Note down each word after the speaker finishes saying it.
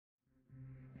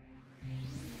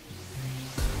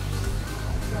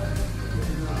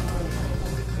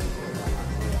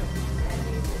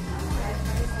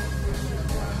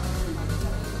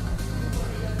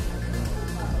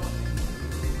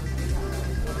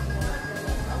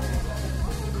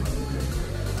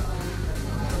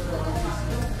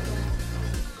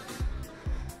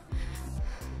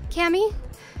Cammy?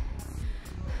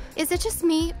 Is it just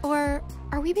me, or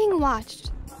are we being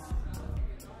watched?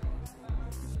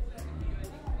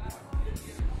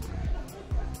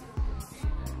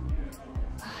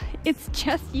 It's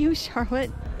just you,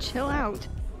 Charlotte. Chill out.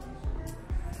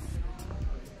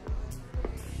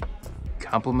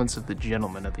 Compliments of the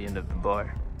gentleman at the end of the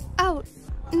bar. Oh,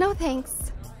 no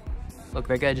thanks. Look,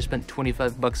 that guy just spent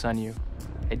 25 bucks on you.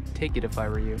 I'd take it if I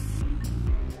were you.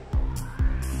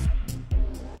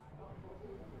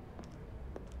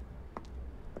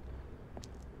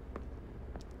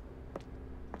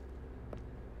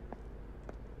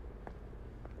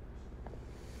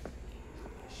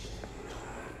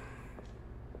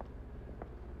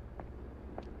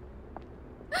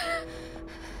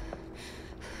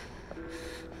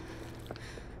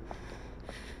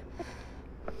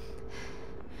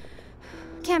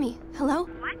 Cammy, hello?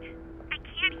 What? I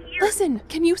can't hear. Listen,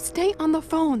 can you stay on the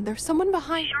phone? There's someone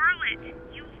behind. Charlotte,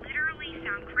 you literally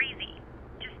sound crazy.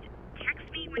 Just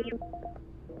text me when you...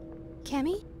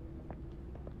 Cammy?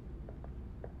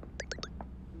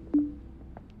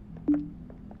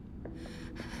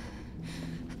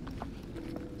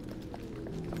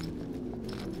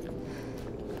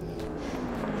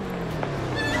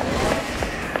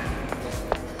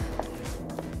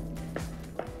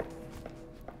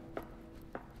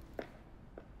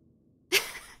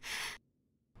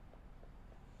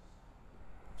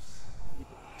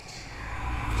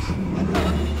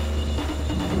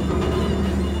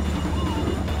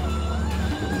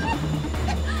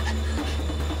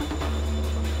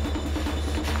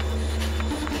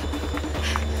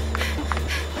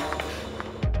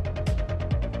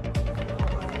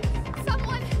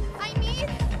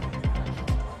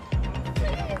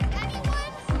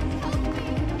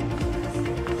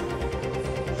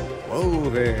 Whoa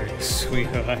there,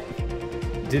 sweetheart.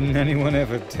 Didn't anyone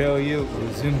ever tell you it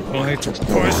was impolite to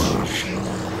push?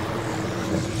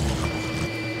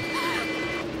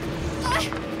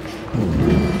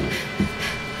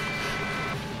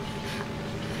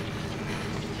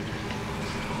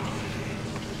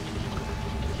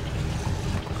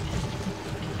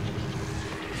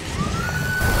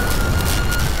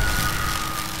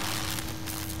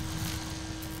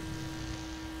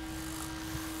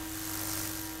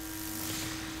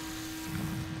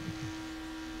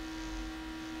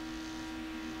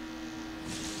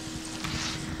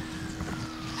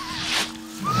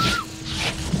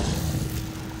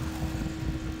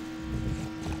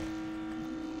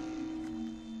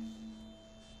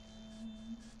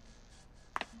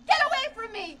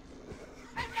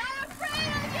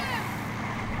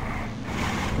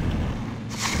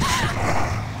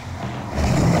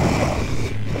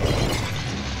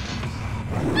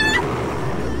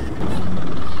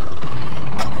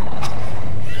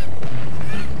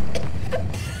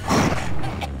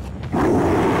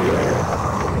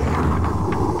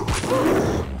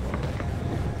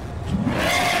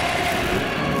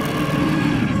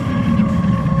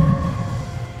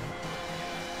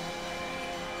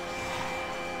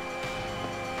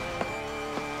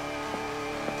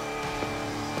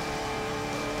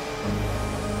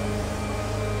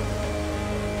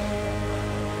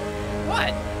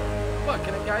 What? What,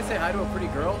 can a guy say hi to a pretty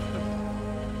girl?